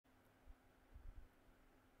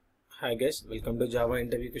Hi guys, welcome to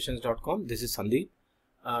javainterviewquestions.com. This is Sandeep.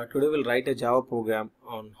 Today we'll write a Java program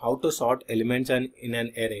on how to sort elements in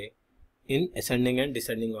an array in ascending and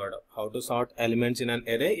descending order. How to sort elements in an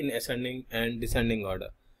array in ascending and descending order.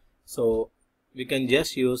 So we can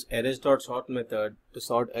just use arrays.sort method to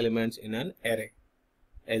sort elements in an array.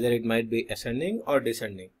 Either it might be ascending or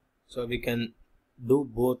descending. So we can do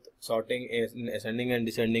both sorting in ascending and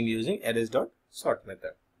descending using arrays.sort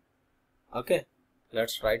method. Okay.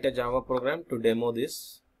 Let's write a Java program to demo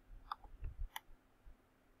this.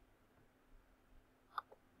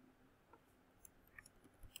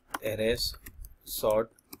 Arrays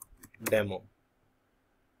sort demo.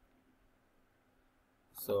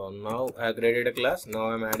 So now I created a class. Now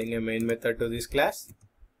I'm adding a main method to this class.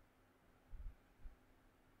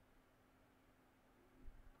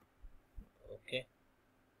 Okay.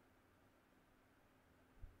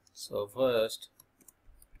 So first,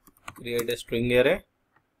 create a string array.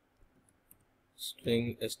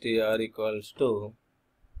 String str equals to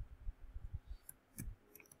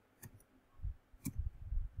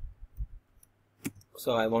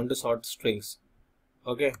so I want to sort strings.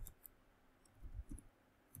 Okay,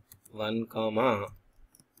 1 comma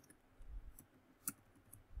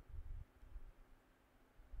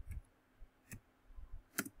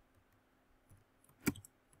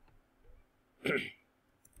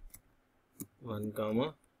one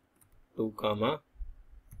comma 2 comma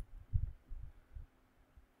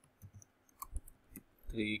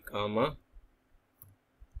 3 comma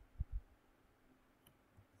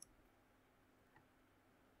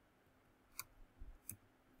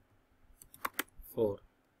 4.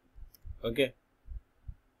 Okay,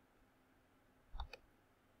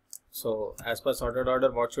 so as per sorted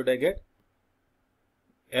order, what should I get?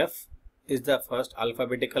 F is the first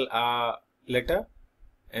alphabetical letter,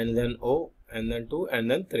 and then O, and then 2,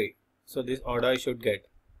 and then 3. So this order I should get.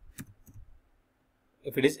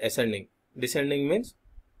 If it is ascending, descending means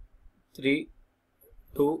 3,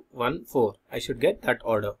 2, 1, 4. I should get that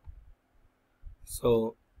order.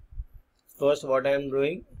 So first what I am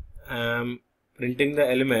doing, I am printing the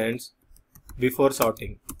elements before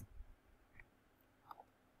sorting.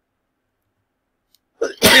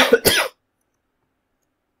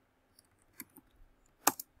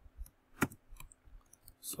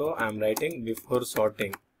 So I am writing before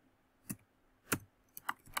sorting.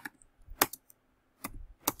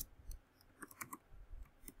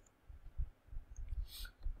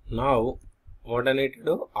 Now what I need to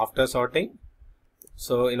do after sorting?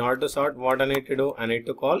 So in order to sort, what I need to do? I need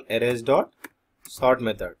to call arrays.sort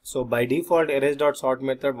method. So by default, arrays.sort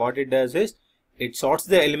method, what it does is it sorts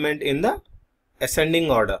the element in the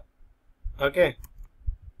ascending order. Okay.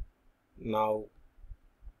 Now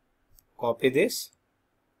copy this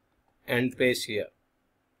and paste here.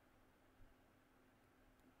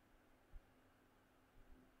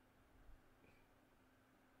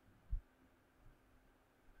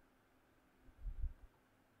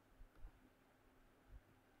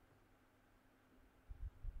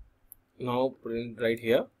 Now print right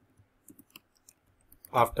here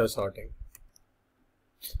after sorting.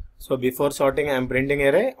 So before sorting I am printing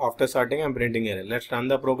array, after sorting I am printing array. Let's run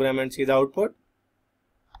the program and see the output.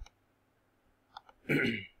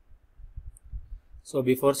 So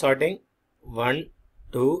before sorting 1,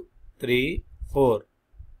 2, 3, 4.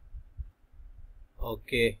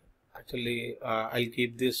 Okay, actually I'll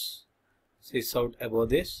keep this sys out above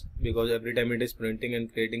this because every time it is printing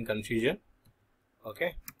and creating confusion.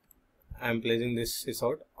 Okay, I am placing this sys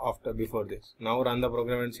out before this. Now run the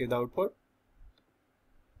program and see the output.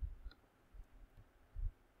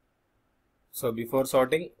 So before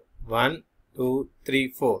sorting 1, 2, 3,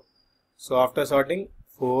 4. So after sorting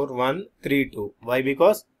 4, 1, 3, 2. Why?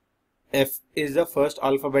 Because F is the first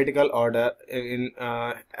alphabetical order. In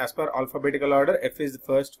as per alphabetical order, F is the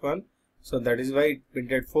first one. So that is why it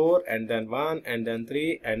printed 4 and then 1 and then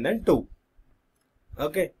 3 and then 2.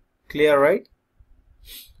 Okay, clear, right?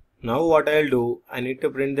 Now what I'll do, I need to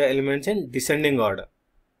print the elements in descending order.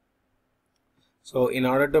 So in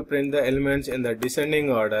order to print the elements in the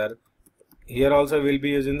descending order, here also we'll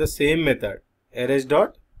be using the same method,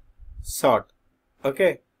 arrays.sort.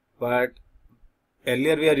 Okay, but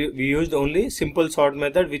earlier we used only simple sort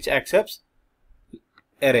method which accepts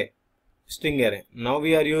array, string array. Now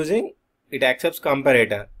we are using, it accepts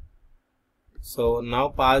comparator. So now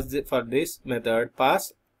pass for this method,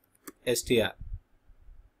 pass str.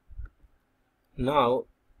 Now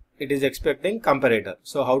it is expecting comparator.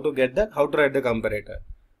 So how to get that? How to write the comparator?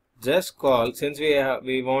 Just call, since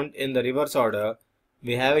we want in the reverse order,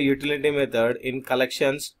 we have a utility method in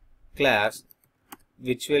collections class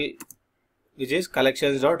which is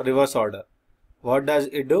collections.reverse order. what does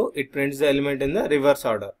it do? It prints the element in the reverse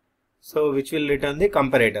order. So which will return the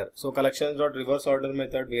comparator. So collections.reverse order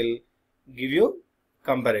method will give you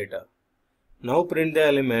comparator. Now print the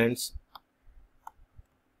elements.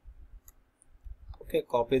 Okay,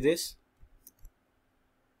 copy this.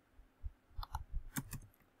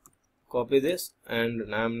 Copy this,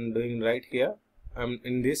 and I'm doing right here. I'm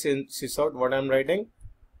in this in sysout. What I'm writing?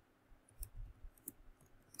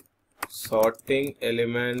 Sorting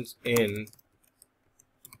elements in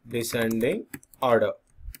descending order.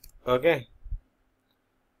 Okay.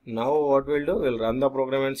 Now what we'll do? We'll run the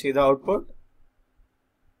program and see the output.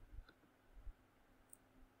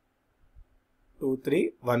 2,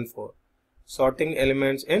 3, 1, 4. Sorting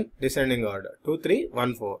elements in descending order. 2, 3,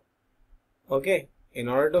 1, 4. Okay. In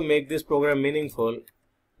order to make this program meaningful,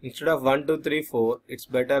 instead of 1, 2, 3, 4, it's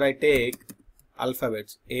better I take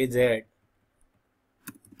alphabets A, Z,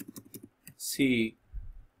 C,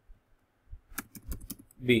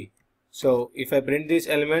 B. So if I print these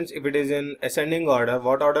elements, if it is in ascending order,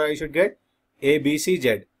 what order I should get? A, B, C,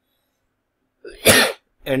 Z.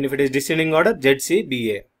 And if it is descending order, Z, C,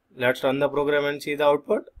 B, A. Let's run the program and see the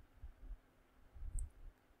output.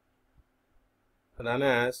 Run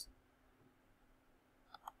as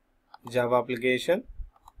Java application.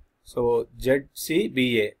 So Z, C,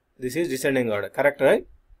 B, A. This is descending order, correct, right?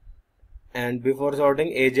 And before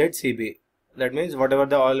sorting, A, Z, C, B. That means whatever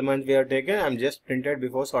the elements we have taken, I'm just printed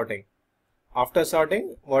before sorting. After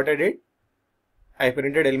sorting, what I did? I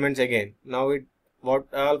printed elements again. Now what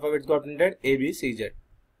alphabets got printed? A, B, C, Z.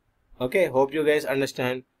 Okay, hope you guys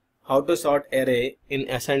understand how to sort array in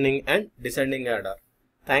ascending and descending order.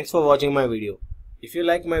 Thanks for watching my video. If you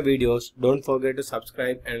like my videos, don't forget to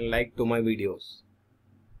subscribe and like to my videos.